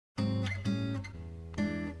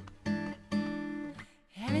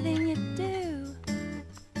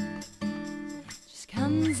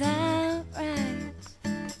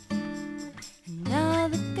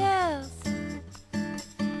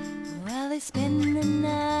spend the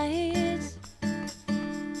night,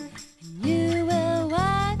 and you will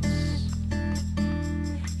watch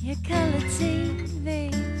your color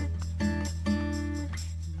TV,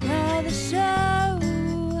 or the show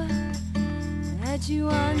that you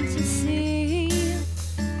want to see.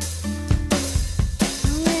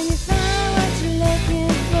 When you find what you're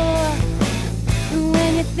looking for,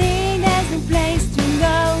 when you think there's no place to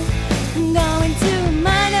go, go into a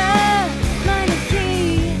minor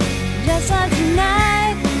key, just for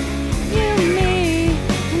tonight, you and me.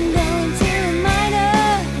 Go into a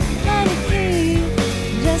minor key,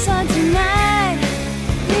 just for tonight,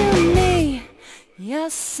 you and me. You're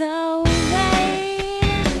so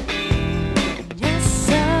right, you're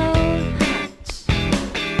so hot,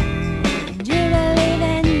 and you believe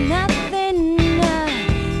in nothing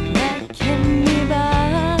that can be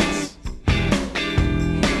bought.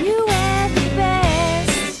 You wear the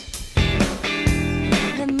best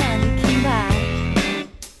that money can buy.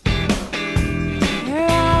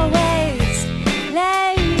 You're always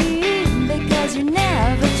late because you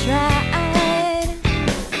never tried.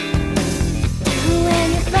 When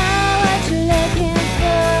you find what you're looking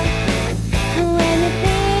for, when you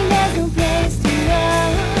think there's no place to go,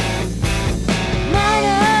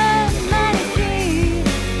 minor key,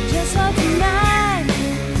 just for tonight,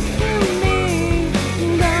 you and me.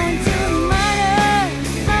 Going to a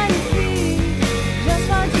minor key, just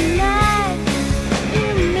for tonight, you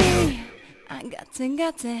and me. I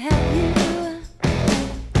got to have you.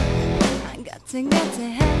 I got to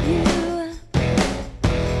have you.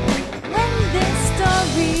 When this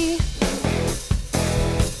story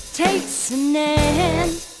takes an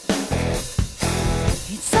end,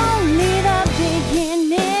 it's only the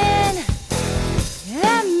beginning.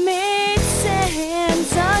 That makes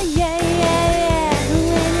sense. Oh yeah, yeah, yeah.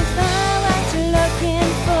 When you find what you're looking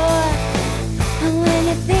for, and when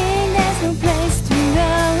you think there's no place to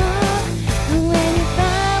go, and when you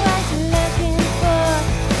find what you're looking for,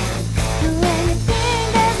 and when you think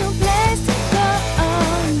there's no place to go,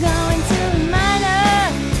 go into a minor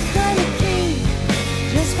key,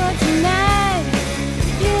 just for tonight,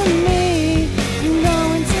 you and me. Go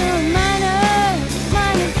into a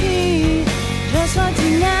minor key, just for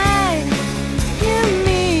tonight, you and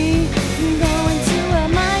me. Go into a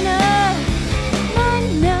minor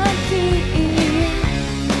key.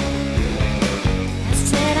 I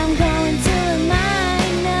said I'm going to a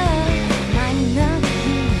minor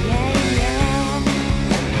key, yeah, yeah.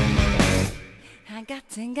 I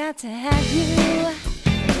got to have you.